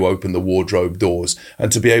monster when you open the wardrobe doors,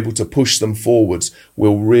 and to be able to push them forwards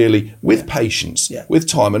will really, with patience, with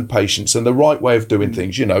time and patience and the right way of doing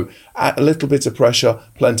things, a little bit of pressure,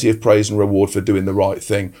 plenty of praise and reward for doing the right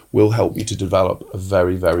thing will help you to develop a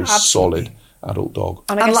very, very solid adult dog.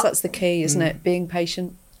 And I guess that's the key, isn't it? Being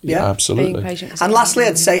patient. Yeah, absolutely. Being patient. And lastly,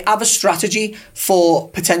 I'd say have a strategy for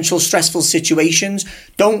potential stressful situations.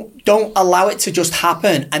 Don't allow it to just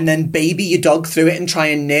happen and then baby your dog through it and try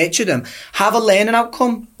and nurture them. Have a learning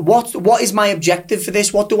outcome. What is my objective for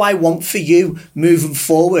this? What do I want for you moving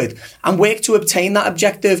forward? And work to obtain that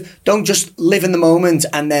objective. Don't just live in the moment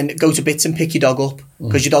and then go to bits and pick your dog up,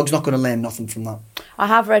 because your dog's not going to learn nothing from that. I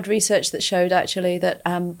have read research that showed actually that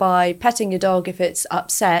by petting your dog, if it's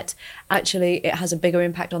upset, actually it has a bigger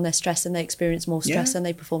impact on their stress, and they experience more stress and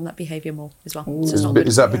they perform that behaviour more as well. So it's not good.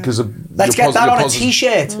 Is that because of... Let's get that on a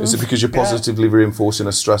T-shirt. Is it because you're positively reinforcing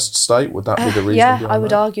a stressed state? Would that be the reason? Yeah, I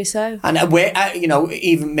would argue so. And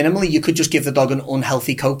even minimally, you could just give the dog an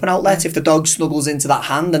unhealthy coping outlet. If the dog snuggles into that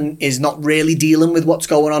hand and is not really dealing with what's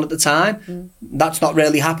going on at the time, that's not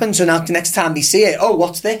really happened. So now the next time they see it,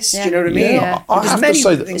 what's this? Yeah. Do you know what I mean? Yeah. I have to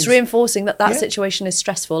say that it's reinforcing that situation is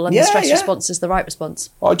stressful, and the stress response is the right response.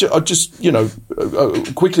 I just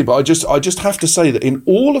quickly, but I just have to say that in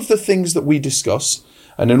all of the things that we discuss,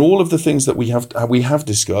 and in all of the things that we have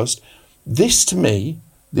discussed, this to me,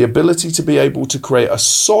 the ability to be able to create a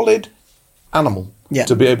solid animal,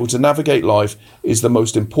 to be able to navigate life, is the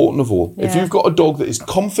most important of all. If you've got a dog that is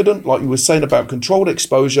confident, like you were saying about controlled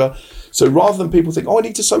exposure, so rather than people think, I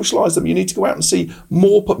need to socialise them, you need to go out and see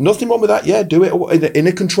more, nothing wrong with that, do it in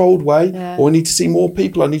a controlled way, or I need to see more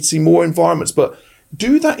people, I need to see more environments, but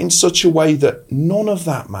do that in such a way that none of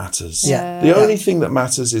that matters. The only thing that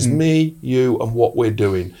matters is me, you, and what we're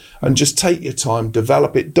doing. And just take your time,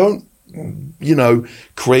 develop it. Don't,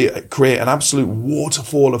 create an absolute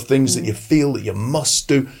waterfall of things that you feel that you must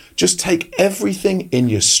do. Just take everything in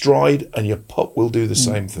your stride, and your pup will do the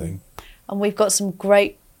same thing. And we've got some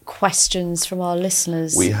great questions from our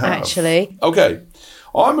listeners. We have. Actually. Okay.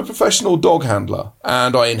 I'm a professional dog handler,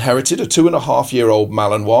 and I inherited a 2.5-year-old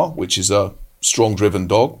Malinois, which is a strong-driven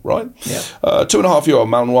dog, right? 2.5-year-old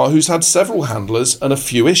Malinois who's had several handlers and a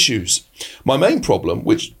few issues. My main problem,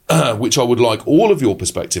 which I would like all of your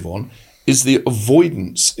perspective on, is the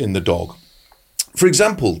avoidance in the dog. For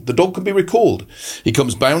example, the dog can be recalled. He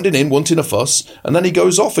comes bounding in, wanting a fuss, and then he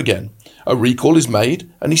goes off again. A recall is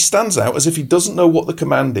made, and he stands out as if he doesn't know what the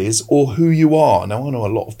command is or who you are. Now, I know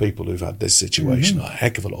a lot of people who've had this situation, a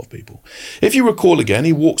heck of a lot of people. If you recall again,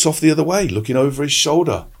 he walks off the other way, looking over his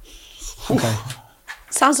shoulder. Okay.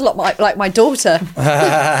 Sounds a lot like my daughter.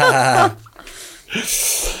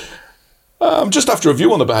 Just after a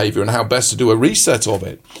review on the behaviour and how best to do a reset of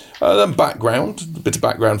it. Then a bit of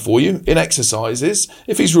background for you. In exercises,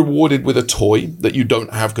 if he's rewarded with a toy that you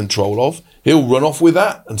don't have control of, he'll run off with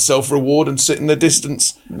that and self-reward and sit in the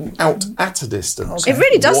distance, out at a distance. Okay. It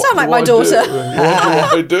really does sound like my daughter. What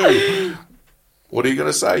do I do? What are you going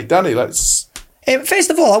to say? Danny, let's...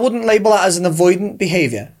 First of all, I wouldn't label that as an avoidant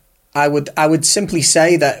behaviour. I would simply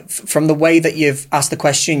say that from the way that you've asked the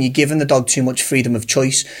question, you're giving the dog too much freedom of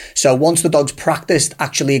choice. So once the dog's practiced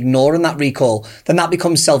actually ignoring that recall, then that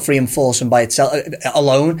becomes self-reinforcing by itself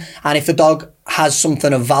alone. And if the dog has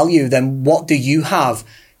something of value, then what do you have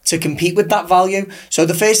to compete with that value? So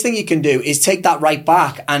the first thing you can do is take that right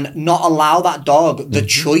back and not allow that dog the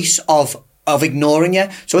choice of of ignoring you.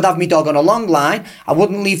 So I'd have my dog on a long line. I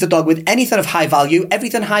wouldn't leave the dog with anything of high value.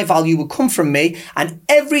 Everything high value would come from me. And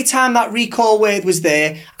every time that recall word was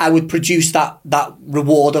there, I would produce that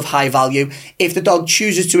reward of high value. If the dog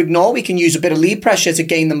chooses to ignore, we can use a bit of lead pressure to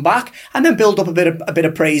gain them back, and then build up a bit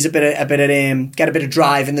of praise, get a bit of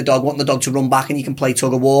drive in the dog, wanting the dog to run back, and you can play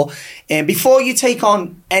tug of war. And before you take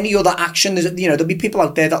on any other action, there'll be people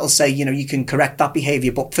out there that'll say, you can correct that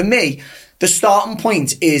behaviour. But for me, the starting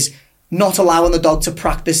point is not allowing the dog to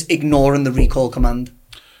practice ignoring the recall command.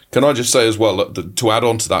 Can I just say as well, that to add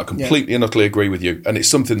on to that, completely and utterly agree with you. And it's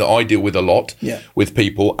something that I deal with a lot with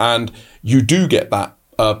people. And you do get that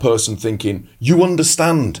person thinking, you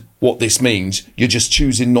understand what this means, you're just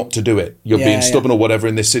choosing not to do it. You're being stubborn or whatever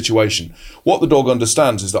in this situation. What the dog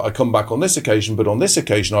understands is that I come back on this occasion, but on this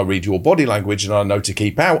occasion I read your body language and I know to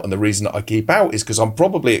keep out. And the reason that I keep out is because I'm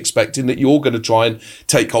probably expecting that you're going to try and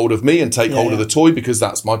take hold of me and take hold of the toy, because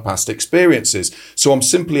that's my past experiences. So I'm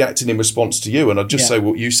simply acting in response to you. And I'd just say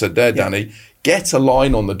what you said there, Danny. Get a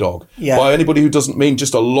line on the dog. By anybody who doesn't mean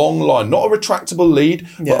just a long line, not a retractable lead,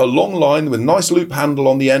 but a long line with a nice loop handle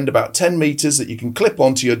on the end, about 10 metres that you can clip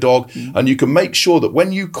onto your dog. And you can make sure that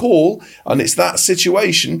when you call and it's that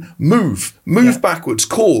situation, move backwards,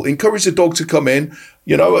 call, encourage the dog to come in,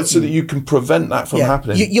 so that you can prevent that from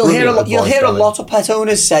happening. You'll hear a lot of pet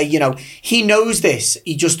owners say, he knows this,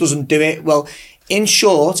 he just doesn't do it. Well, in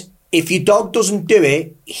short, if your dog doesn't do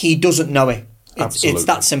it, he doesn't know it. It's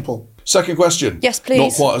that simple. Second question. Yes, please.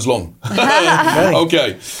 Not quite as long.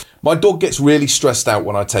 Okay. My dog gets really stressed out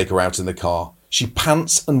when I take her out in the car. She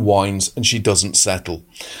pants and whines and she doesn't settle.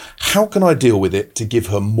 How can I deal with it to give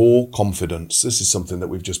her more confidence? This is something that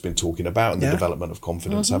we've just been talking about in the development of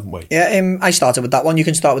confidence, haven't we? Yeah, I started with that one. You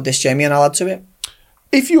can start with this, Jamie, and I'll add to it.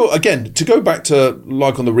 If you're, again, to go back to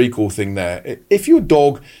like on the recall thing there, if your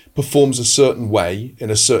dog performs a certain way in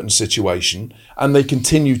a certain situation and they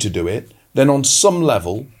continue to do it, then on some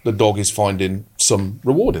level, the dog is finding some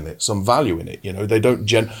reward in it, some value in it. They don't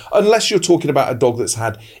unless you're talking about a dog that's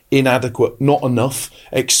had inadequate, not enough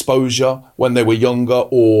exposure when they were younger,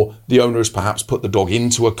 or the owner has perhaps put the dog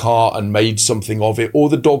into a car and made something of it, or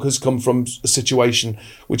the dog has come from a situation,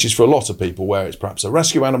 which is for a lot of people, where it's perhaps a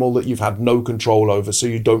rescue animal that you've had no control over, so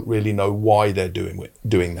you don't really know why they're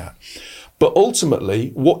doing that. But ultimately,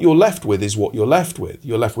 what you're left with is what you're left with.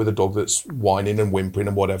 You're left with a dog that's whining and whimpering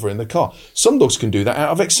and whatever in the car. Some dogs can do that out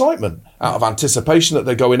of excitement, out of anticipation that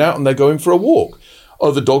they're going out and they're going for a walk.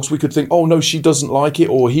 Other dogs, we could think, oh no, she doesn't like it,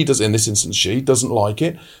 or he does, in this instance, she doesn't like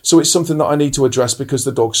it. So it's something that I need to address because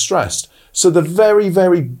the dog's stressed. So the very,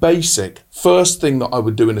 very basic first thing that I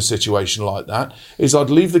would do in a situation like that is I'd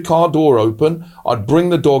leave the car door open, I'd bring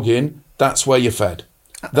the dog in, that's where you're fed.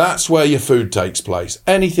 That's where your food takes place.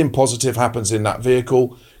 Anything positive happens in that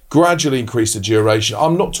vehicle, gradually increase the duration.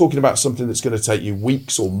 I'm not talking about something that's going to take you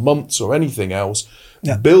weeks or months or anything else.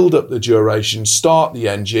 Build up the duration, start the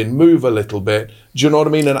engine, move a little bit. Do you know what I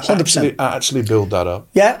mean? And actually build that up.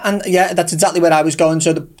 Yeah, and that's exactly where I was going.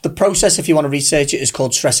 So the process, if you want to research it, is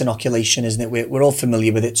called stress inoculation, isn't it? We're all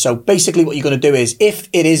familiar with it. So basically what you're going to do is, if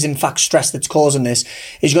it is in fact stress that's causing this,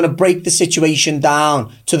 is you're going to break the situation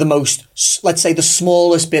down to the most, let's say, the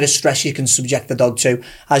smallest bit of stress you can subject the dog to.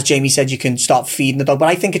 As Jamie said, you can start feeding the dog, but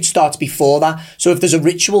I think it starts before that. So if there's a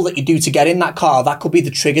ritual that you do to get in that car, that could be the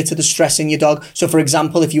trigger to the stress in your dog. So for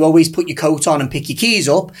example, if you always put your coat on and pick your keys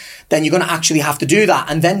up, then you're going to actually have to do that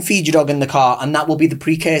and then feed your dog in the car, and that will be the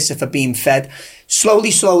precursor for being fed.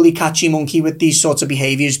 Slowly catch your monkey with these sorts of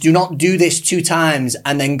behaviours. Do not do this 2 times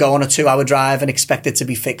and then go on a 2-hour drive and expect it to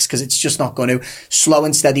be fixed, because it's just not going to. Slow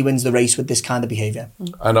and steady wins the race with this kind of behaviour.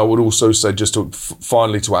 And I would also say, just to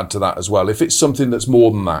finally to add to that as well, if it's something that's more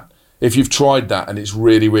than that, if you've tried that and it's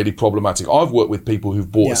really, really problematic. I've worked with people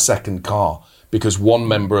who've bought a second car because one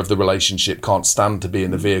member of the relationship can't stand to be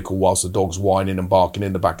in the vehicle whilst the dog's whining and barking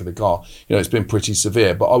in the back of the car. It's been pretty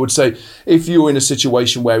severe. But I would say, if you're in a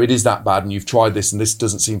situation where it is that bad and you've tried this and this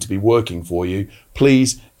doesn't seem to be working for you,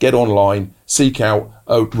 please get online, seek out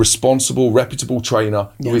a responsible, reputable trainer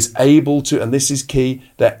who is able to, and this is key,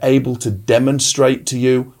 they're able to demonstrate to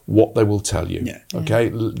you what they will tell you. Okay?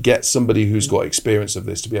 Get somebody who's got experience of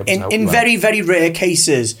this to be able to help you out. In very, very rare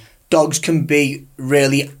cases, dogs can be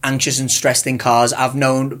really anxious and stressed in cars. I've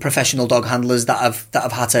known professional dog handlers that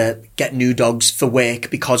have had to get new dogs for work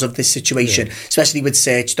because of this situation, especially with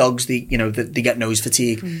search dogs. They get nose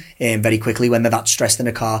fatigue very quickly when they're that stressed in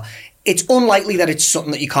a car. It's unlikely that it's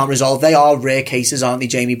something that you can't resolve. They are rare cases, aren't they,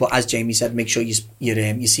 Jamie? But as Jamie said, make sure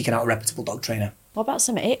you're seeking out a reputable dog trainer. What about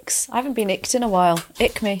some icks? I haven't been icked in a while.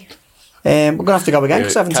 Ick me. We're going to have to go again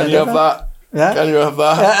because I haven't said that. Yeah. Can you have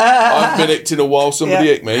that? I've been icked in a while.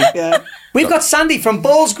 Somebody ick me. Yeah. We've got Sandy from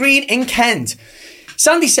Balls Green in Kent.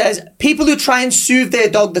 Sandy says, people who try and soothe their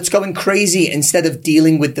dog that's going crazy instead of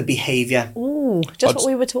dealing with the behaviour. Ooh, just what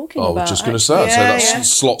we were talking about. I was just going to say, that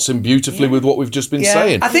slots in beautifully with what we've just been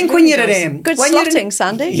saying. I think when you're at good slotting,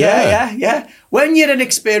 Sandy. Yeah. When you're an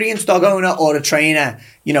experienced dog owner or a trainer,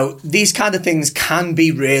 you know, these kind of things can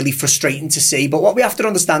be really frustrating to see. But what we have to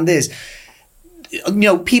understand is, you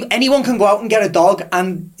know, anyone can go out and get a dog,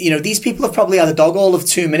 and you know, these people have probably had a dog all of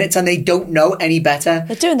 2 minutes and they don't know any better.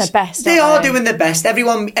 They're doing their best. They are doing their best.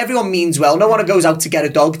 Everyone means well. No one goes out to get a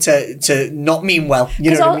dog to not mean well.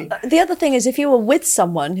 You know what I mean? The other thing is, if you were with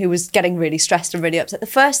someone who was getting really stressed and really upset, the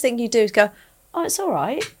first thing you do is go, oh, it's all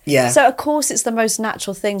right. Yeah. So, of course, it's the most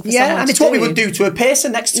natural thing for someone to do. Yeah, and it's what we would do to a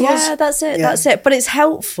person next to us. Yeah, that's it. That's it. But it's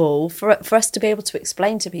helpful for us to be able to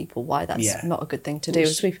explain to people why that's not a good thing to do.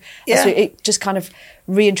 It just kind of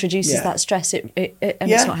reintroduces that stress, and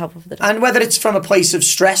it's not helpful for the dog. And whether it's from a place of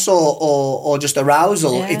stress or just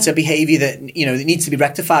arousal, it's a behaviour that, you know, that needs to be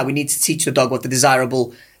rectified. We need to teach the dog what the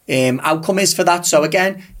desirable outcome is for that. So,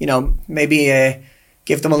 again, you know, maybe...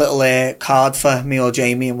 give them a little card for me or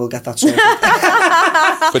Jamie and we'll get that sorted.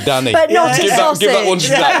 For Danny. But not a sausage. Give that one to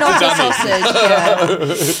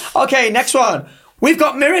Danny. Okay, next one. We've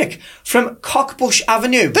got Mirik from Cockbush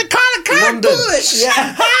Avenue. They call it Cockbush.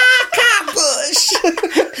 Yeah.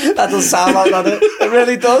 Cockbush. That does sound like that. It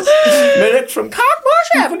really does. Mirik from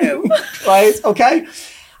Cockbush Avenue. Right, okay.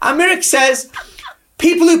 And Mirik says...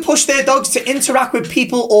 people who push their dogs to interact with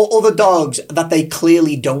people or other dogs that they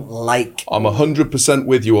clearly don't like. I'm 100%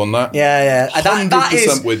 with you on that. Yeah.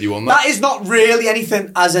 100% with you on that. That is not really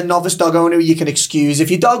anything as a novice dog owner you can excuse. If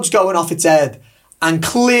your dog's going off its head and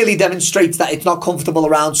clearly demonstrates that it's not comfortable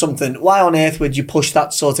around something, why on earth would you push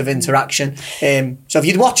that sort of interaction? So if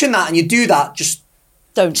you're watching that and you do that, just...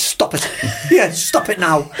 don't stop it. Yeah, stop it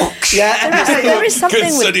now. There is something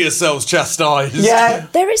Consider yourselves chastised. Yeah.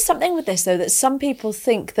 There is something with this, though, that some people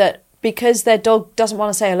think that because their dog doesn't want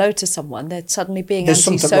to say hello to someone, they're suddenly being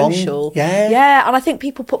antisocial. Yeah, and I think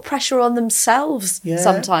people put pressure on themselves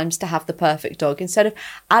sometimes to have the perfect dog instead of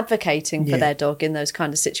advocating for their dog in those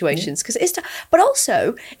kind of situations. But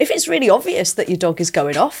also, if it's really obvious that your dog is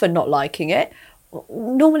going off and not liking it,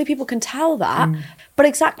 normally people can tell that. But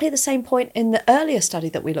exactly the same point in the earlier study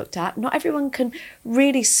that we looked at, not everyone can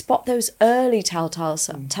really spot those early telltale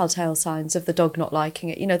signs of the dog not liking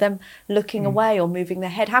it. You know, them looking away or moving their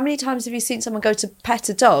head. How many times have you seen someone go to pet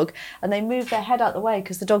a dog and they move their head out the way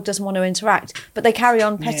because the dog doesn't want to interact, but they carry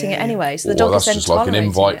on petting it anyway? So the dog is then that's just like an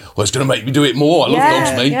invite. it. Well, it's going to make me do it more. I love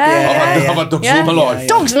dogs, mate. I've had dogs all my life.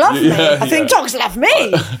 Dogs love me. I think dogs love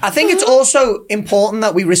me. I think it's also important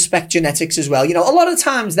that we respect genetics as well. You know, a lot of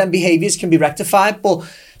times then behaviours can be rectified, but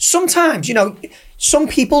sometimes, you know, some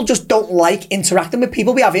people just don't like interacting with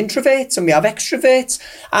people. We have introverts and we have extroverts.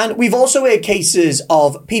 And we've also heard cases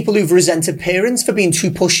of people who've resented parents for being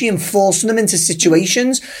too pushy and forcing them into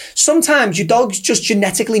situations. Sometimes your dog's just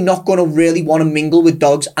genetically not going to really want to mingle with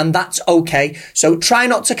dogs, and that's okay. So try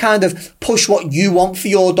not to kind of push what you want for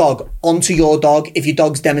your dog onto your dog if your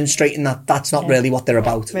dog's demonstrating that that's not really what they're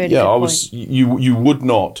about. Really you would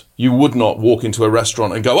not walk into a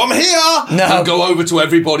restaurant and go, I'm here! No. And go over to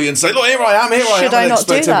everybody and say, look, here I am, Should I not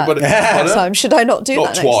do that next time? Should I not do that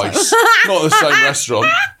next time? Not twice. Not the same restaurant.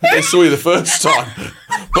 They saw you the first time.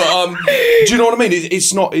 But do you know what I mean?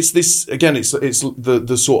 It's this, again, it's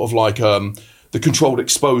the sort of like the controlled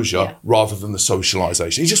exposure rather than the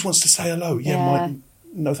socialisation. He just wants to say hello.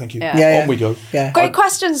 No, thank you. On we go. Yeah. Great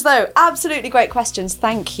questions, though. Absolutely great questions.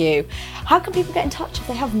 Thank you. How can people get in touch if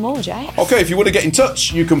they have more, Jay? Okay, if you want to get in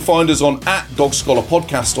touch, you can find us on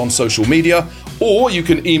 @DogScholarPodcast on social media, or you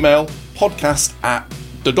can email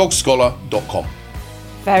podcast@thedogscholar.com.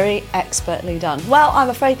 Very expertly done. Well, I'm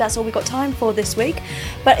afraid that's all we've got time for this week.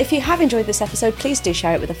 But if you have enjoyed this episode, please do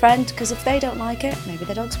share it with a friend, because if they don't like it, maybe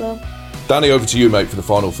their dogs will. Danny, over to you, mate, for the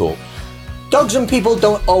final thought. Dogs and people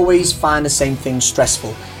don't always find the same thing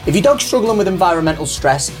stressful. If your dog's struggling with environmental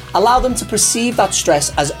stress, allow them to perceive that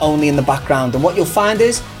stress as only in the background, and what you'll find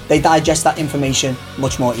is they digest that information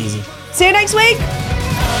much more easy. See you next week!